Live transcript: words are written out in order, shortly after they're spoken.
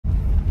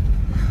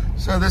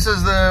So this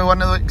is one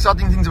of the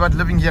exciting things about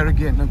living here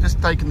again. I've just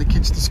taken the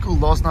kids to school.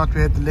 Last night we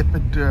had the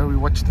leopard, we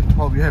watched it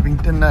while we were having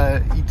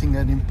dinner, eating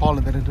an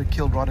impala that had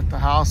killed right at the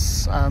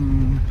house.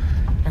 And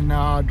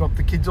now I dropped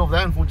the kids off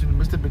there. Unfortunately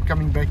missed it, but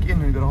coming back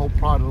in, we've got a whole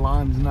pride of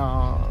lions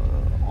now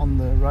on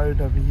the road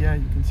over here.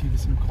 You can see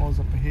there's some cars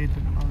up ahead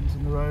and lions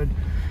on the road.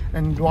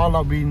 And while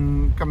I've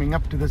been coming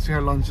up to this,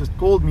 Caroline's just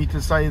called me to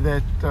say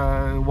that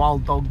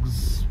wild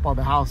dogs by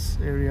the house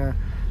area,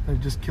 they've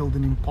just killed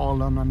an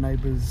impala on our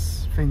neighbour's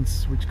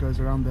fence which goes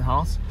around the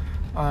house,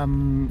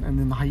 and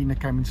then the hyena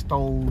came and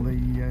stole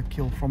the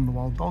kill from the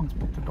wild dogs,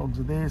 but the dogs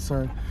are there.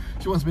 So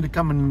she wants me to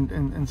come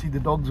and see the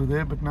dogs are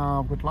there, but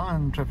now I've got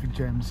lion traffic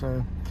jam,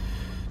 so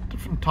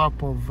different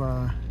type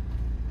of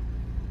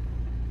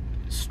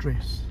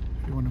stress,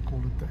 if you want to call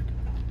it that.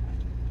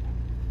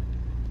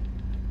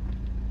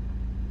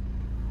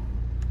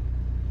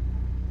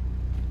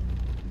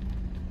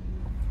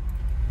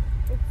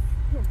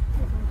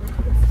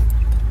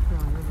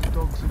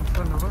 Dogs in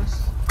front of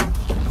us.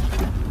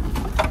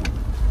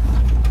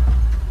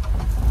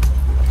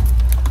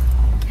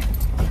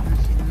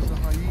 There's the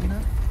hyena.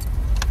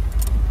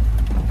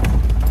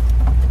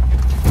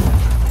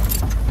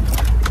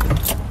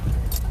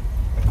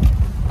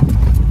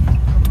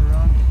 Come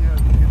around here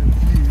and get a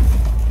view.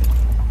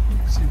 You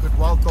can see you've got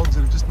wild dogs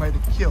that have just made a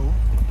kill and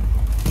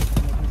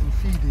they're busy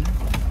feeding.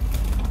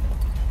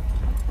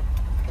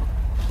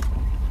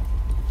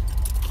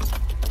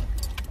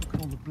 Look at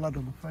all the blood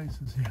on the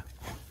faces here.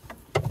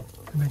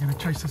 And they're going to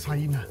chase this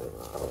hyena. So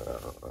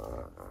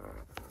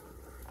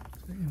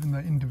even though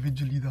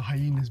individually the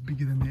hyena is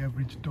bigger than the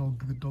average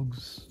dog, the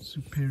dog's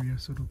superior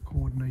sort of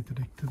coordinated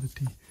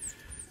activity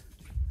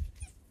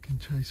can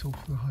chase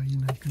off the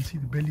hyena. You can see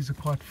the bellies are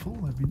quite full.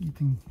 They've been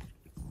eating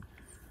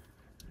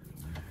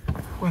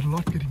quite a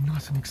lot, getting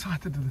nice and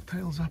excited with the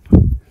tails up.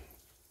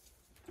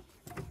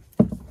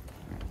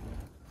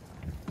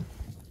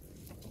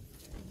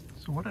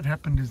 So what had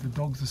happened is the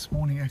dogs this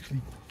morning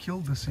actually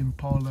killed this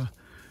impala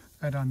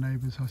at our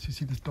neighbour's house. You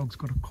see this dog's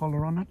got a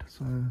collar on it,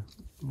 so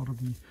a lot of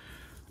the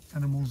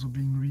animals are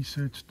being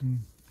researched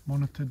and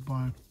monitored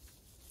by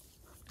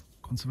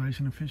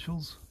conservation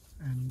officials,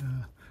 and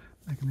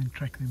they can then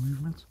track their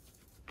movements.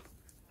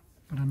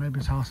 But our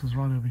neighbour's house is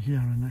right over here,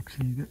 and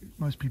actually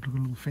most people have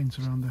got a little fence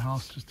around their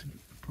house just to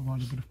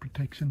provide a bit of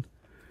protection,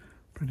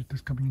 predators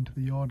coming into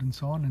the yard and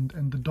so on.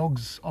 And the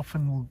dogs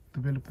often will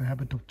develop the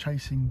habit of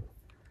chasing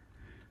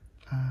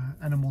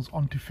animals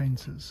onto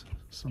fences.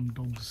 Some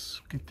dogs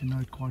get to know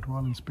it quite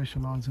well and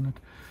specialise in it,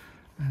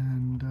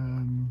 and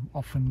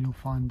often you'll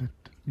find that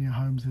near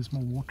homes there's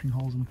more watering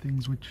holes and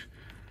things which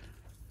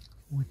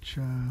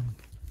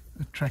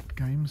attract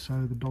game,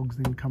 so the dogs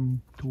then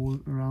come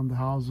around the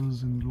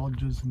houses and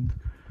lodges and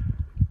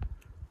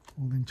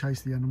will then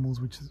chase the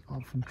animals, which is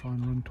often try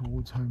and run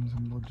towards homes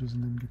and lodges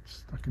and then get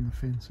stuck in the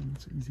fence, and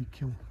it's an easy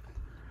kill.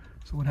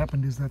 So what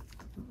happened is that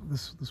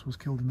this was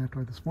killed in that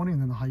way this morning,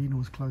 and then the hyena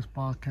was close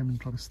by, came and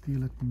tried to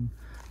steal it, and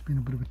it's been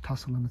a bit of a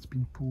tussle, and it's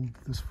been pulled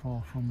this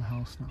far from the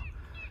house now.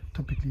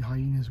 Typically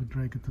hyenas would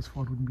drag it this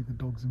far, it wouldn't be the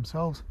dogs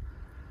themselves.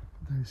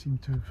 They seem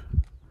to have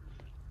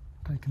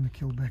taken the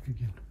kill back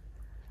again.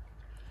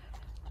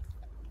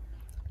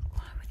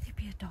 Why would there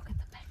be a dog at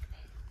the back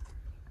there?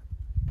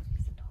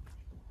 There's a dog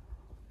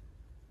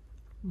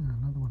there. Yeah,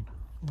 another one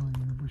lying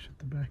in the bush at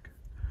the back.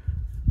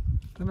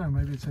 Don't know,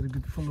 maybe it's had a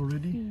good fill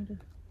already.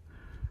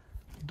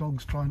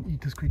 Dogs try and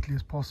eat as quickly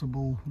as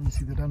possible. You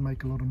see, they don't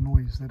make a lot of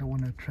noise. They don't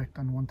want to attract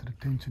unwanted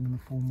attention in the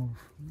form of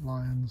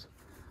lions,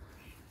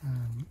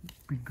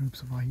 big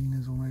groups of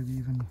hyenas, or maybe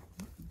even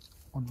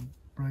odd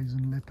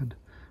brazen leopard.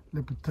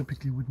 Leopard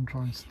typically wouldn't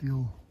try and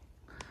steal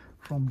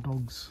from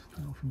dogs.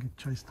 They often get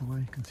chased away.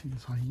 You can see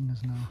these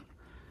hyenas now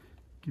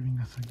giving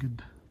us a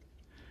good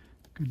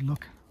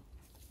look.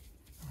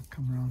 I'll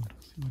come around,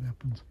 see what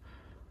happens.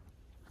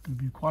 It's going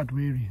to be quite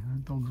wary.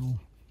 Dogs will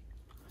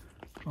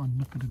try and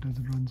nip at it as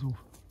it runs off.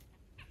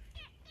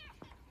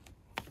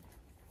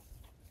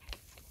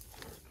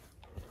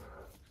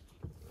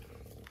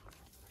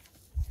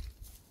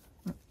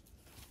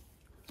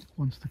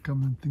 Wants to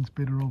come and thinks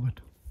better of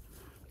it.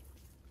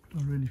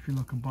 I really feel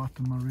like a bite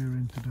on my rear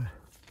end today.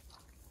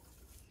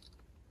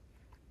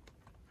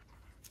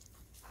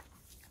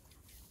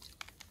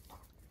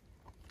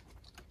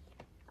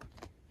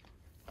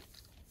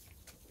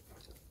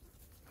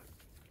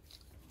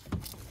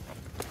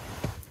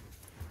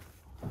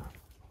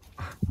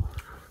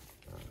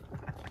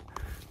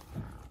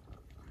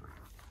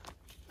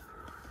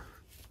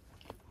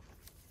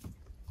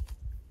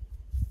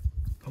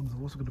 Dogs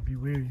have also got to be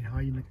wary.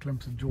 Hyena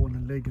clamps a jaw and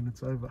a leg and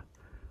it's over.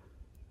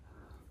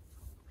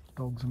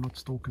 Dogs are not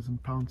stalkers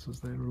and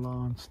pouncers. They rely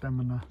on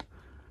stamina,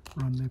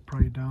 run their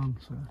prey down.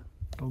 So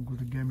a dog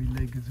with a gammy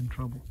leg is in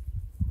trouble.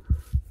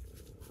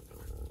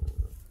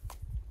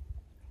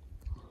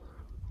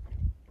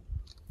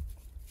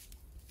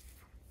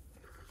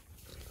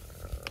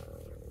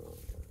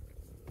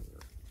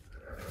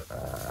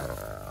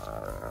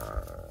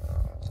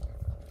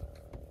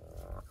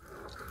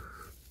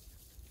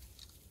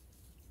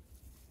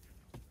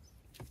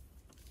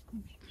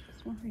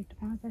 just worried.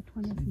 Oh, that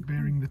one See, isn't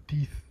baring the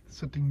teeth,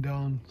 sitting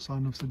down,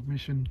 sign of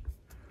submission.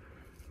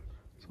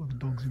 So the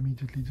dogs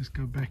immediately just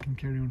go back and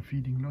carry on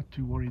feeding, not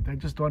too worried. They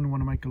just don't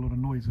want to make a lot of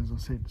noise, as I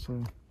said. So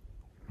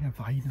you have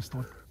the hyena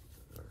start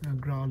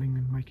growling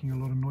and making a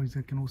lot of noise.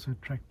 That can also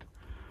attract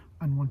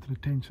unwanted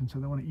attention, so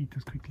they want to eat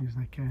as quickly as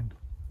they can.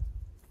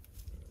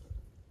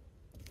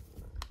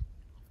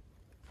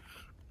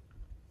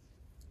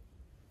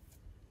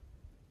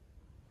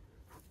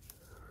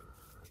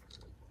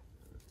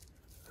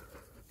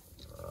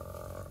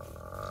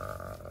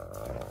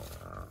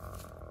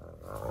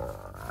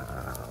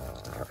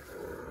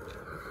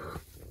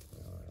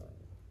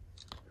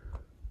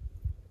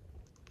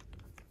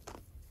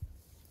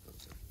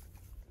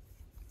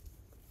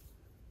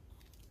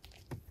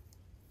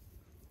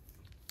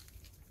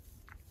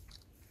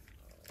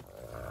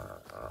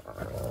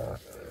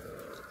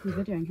 You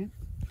videoing her?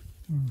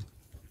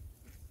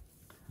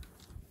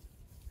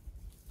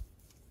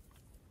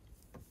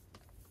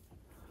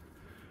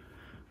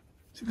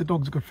 See, the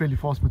dogs have got fairly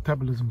fast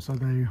metabolism, so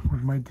they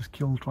have made this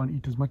kill, try and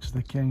eat as much as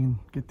they can,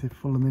 get their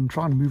full, and then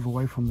try and move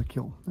away from the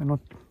kill. They're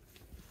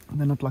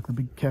not like the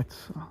big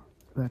cats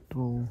that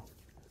will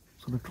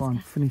sort of try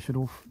and finish it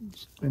off,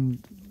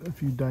 spend a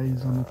few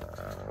days on it,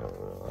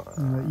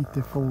 and they eat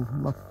their full,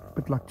 like a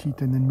bit like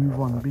cheetah, and then move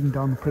on. Being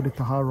down the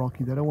predator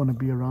hierarchy, they don't want to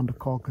be around a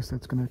carcass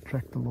that's going to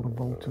attract a lot of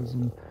vultures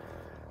and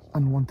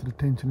unwanted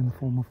attention in the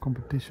form of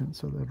competition,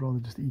 so they'd rather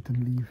just eat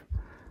and leave.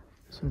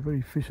 So very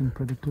efficient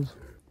predators.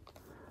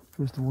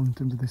 First of all, in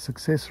terms of their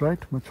success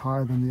rate, much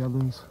higher than the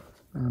others,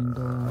 and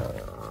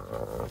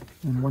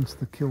once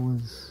the kill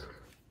is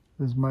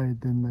made,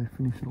 then they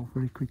finish it off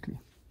very quickly.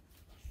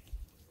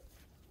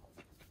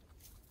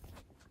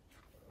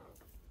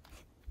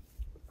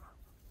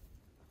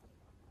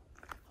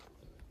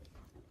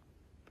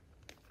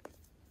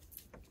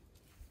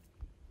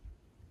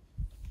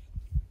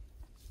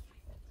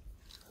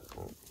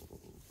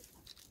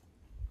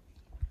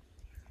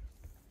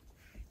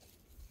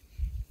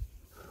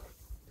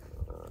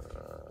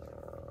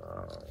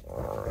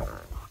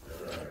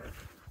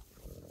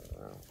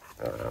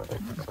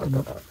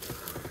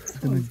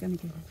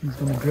 He's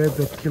going to grab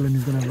that kill and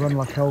he's going to run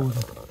like hell with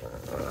it.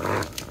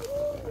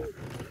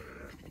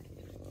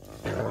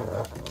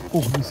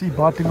 Oh, you see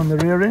biting on the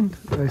rear end?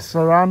 They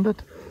surround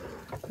it,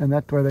 and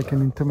that way they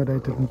can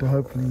intimidate it into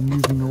hopefully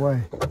moving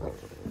away.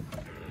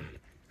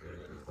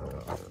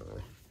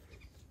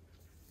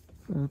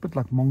 So a bit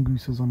like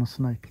mongooses on a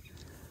snake.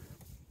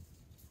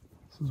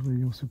 This is where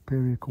your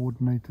superior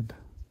coordinated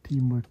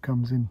teamwork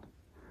comes in.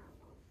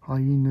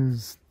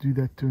 Hyenas do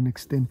that to an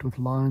extent with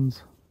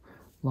lions.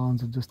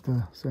 Lions are just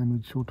a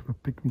sandwich short of a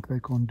picnic.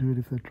 They can't do it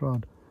if they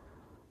tried.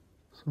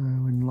 So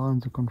when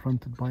lions are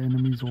confronted by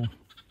enemies or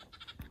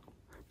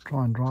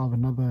try and drive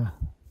another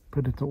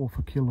predator off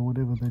a kill or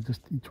whatever, they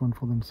just each one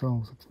for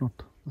themselves. It's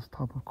not this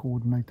type of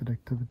coordinated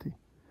activity.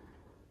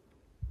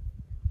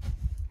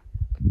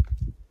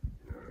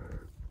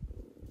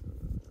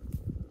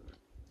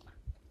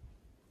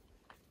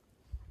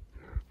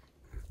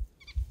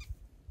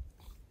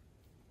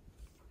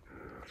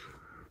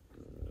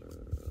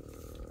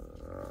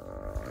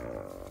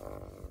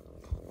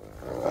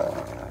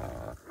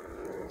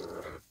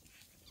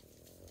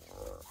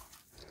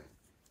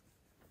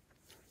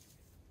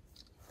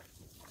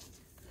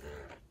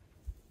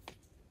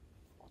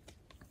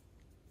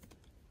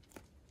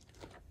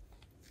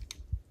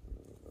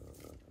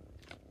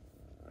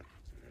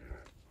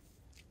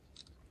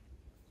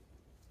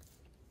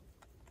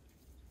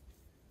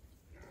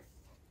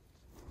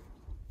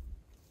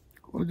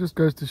 Well, it just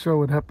goes to show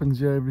what happens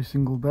here every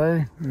single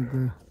day.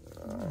 The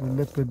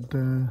leopard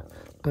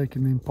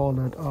taking the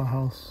impala at our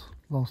house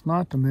last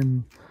night, and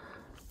then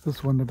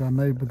this one at our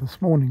neighbour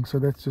this morning. So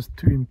that's just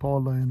 2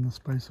 impala in the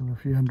space of a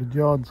few hundred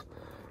yards.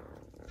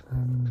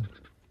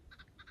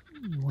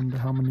 You wonder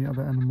how many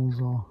other animals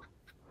are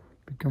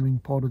becoming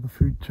part of the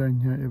food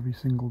chain here every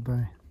single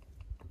day.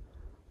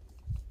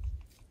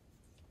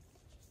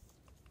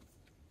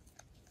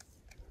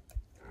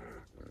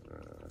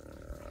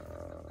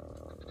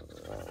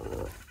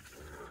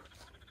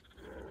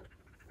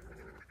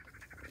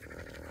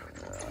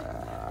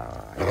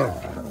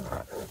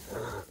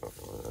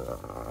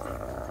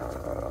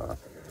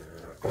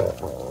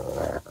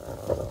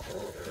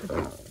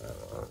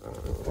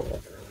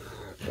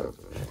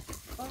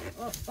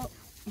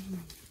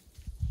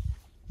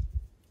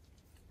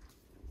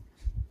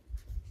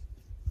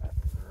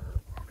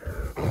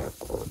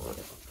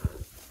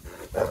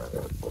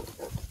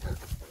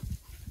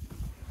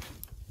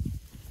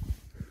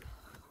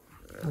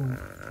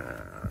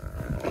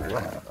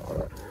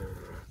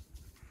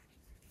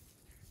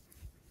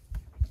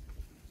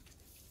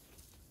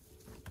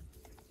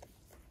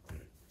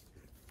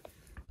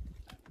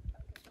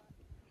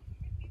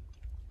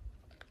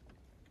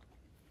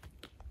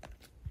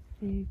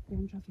 They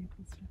don't drive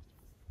vehicles left,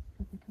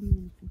 but they're coming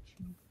in a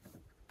fortune.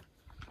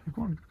 You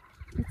can't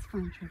It's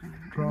fine, Trevor.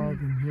 drive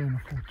in here in a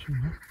fortune,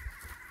 huh?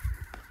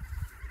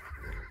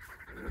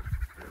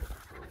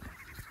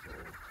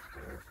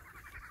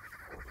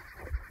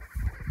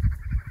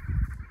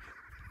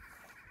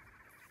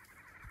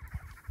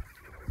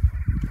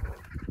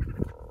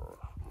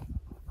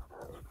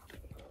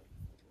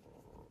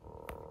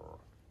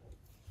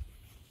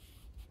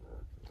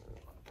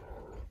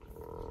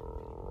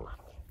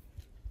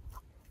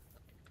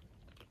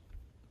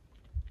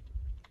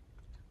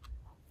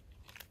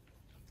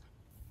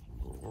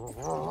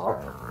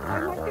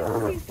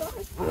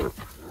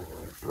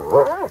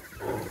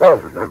 Ow,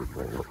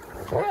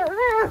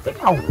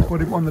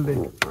 got him on the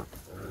leg.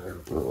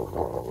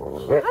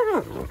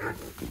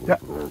 Yeah.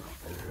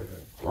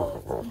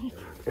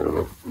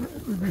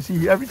 You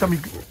see, every time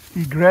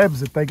he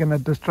grabs it, they're going to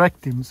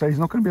distract him. So he's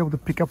not going to be able to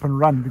pick up and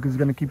run because he's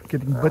going to keep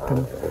getting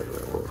bitten.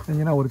 And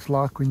you know what it's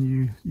like when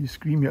you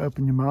scream, you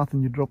open your mouth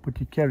and you drop what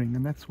you're carrying.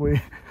 And that's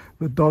where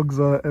the dogs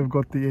have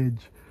got the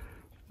edge.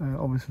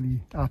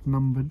 Obviously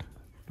outnumbered,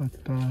 but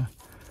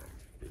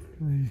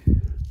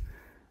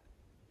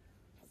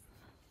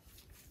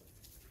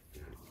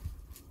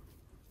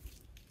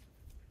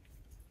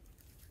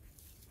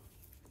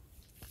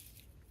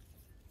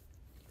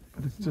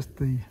but it's just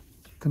the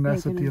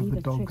tenacity of the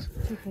dogs.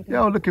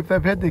 Yeah, well, look, if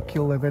they've had their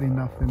kill, they've had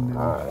enough, and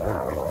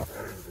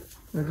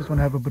they just want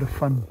to have a bit of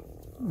fun.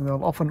 And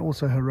they'll often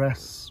also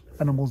harass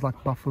animals like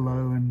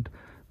buffalo and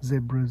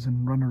zebras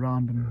and run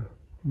around and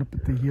nip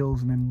at their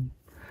heels and then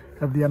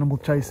have the animal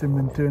chase them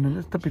in turn, and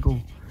it's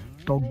typical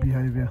dog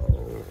behaviour.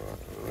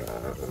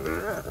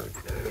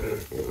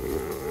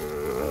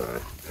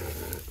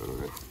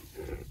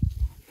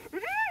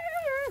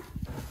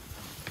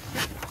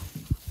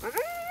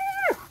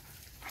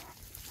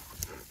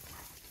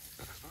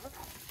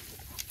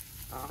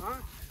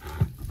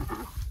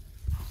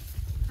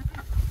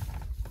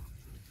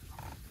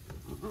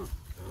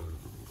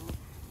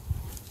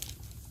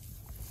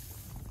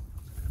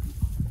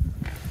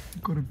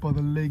 Got it by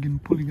the leg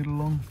and pulling it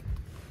along.